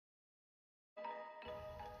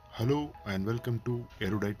Hello and welcome to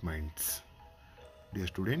erudite minds. Dear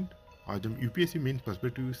student, आज हम UPSC main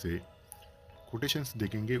perspective से quotations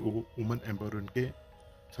देखेंगे वो वुमेन एम्पावरमेंट के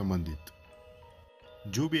संबंधित।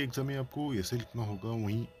 जो भी एग्जाम में आपको ऐसे लिखना होगा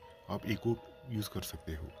वहीं आप एक कोट यूज़ कर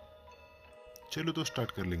सकते हो। चलो तो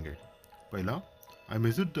स्टार्ट कर लेंगे। पहला, आई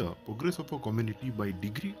measure the progress of a community bye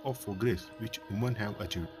degree of progress which women have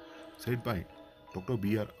achieved, said by doctor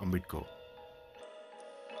B.R. Ambedkar.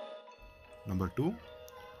 Number two,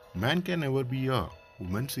 man can never be a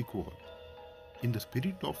woman's equal in the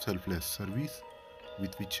spirit of selfless service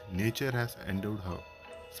with which nature has endowed her,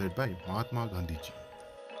 said by Mahatma Gandhi ji.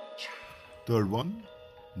 Third one,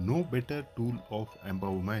 no better tool of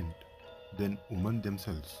empowerment than women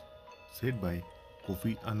themselves, said by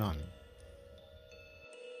Kofi Annan.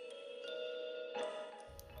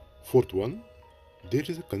 Fourth one,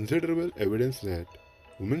 there is a considerable evidence that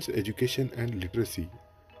women's education and literacy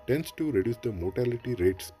tends to reduce the mortality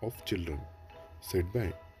rates of children, said by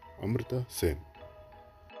Amrita Sen.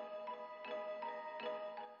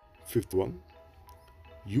 Fifth one,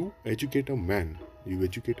 you educate a man, you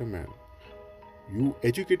educate a man. You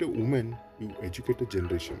educate a woman, you educate a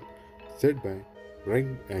generation, said by Rang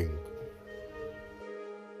Ang.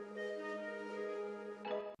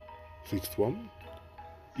 Sixth one,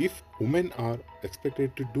 if women are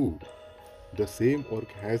expected to do the same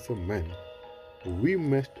work as a man, we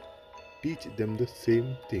must teach them the same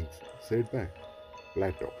things, said by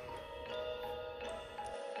Plato.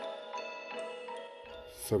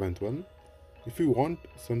 Seventh one, if you want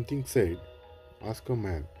something said, ask a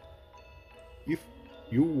man. If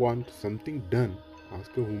you want something done,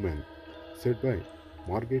 ask a woman, said by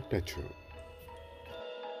Margaret Thatcher.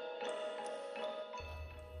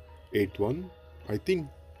 Eighth one, I think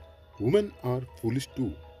women are foolish to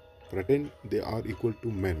pretend they are equal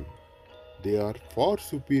to men. They are far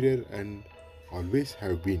superior and always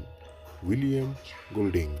have been. William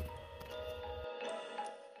Golding.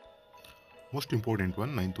 Most important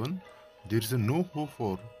one, ninth one, there is a no hope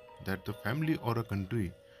for that the family or a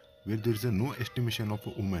country where there is a no estimation of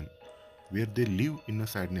a woman, where they live in a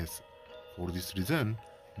sadness. For this reason,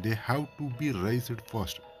 they have to be raised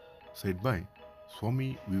first, said by Swami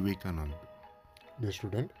Vivekanand. Dear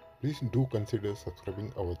student, please do consider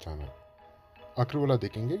subscribing our channel. आखिर वाला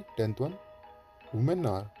देखेंगे 10th one. Women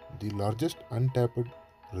are the largest untapped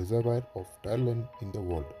reservoir of talent in the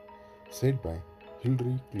world, said by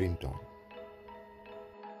Hillary Clinton.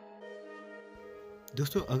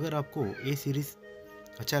 दोस्तों, अगर आपको ये series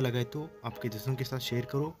अच्छा लगा है तो आपके दोस्तों के साथ शेयर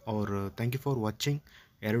करो और thank you for watching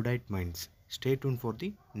एरोडाइट minds. Stay tune for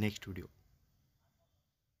the next video.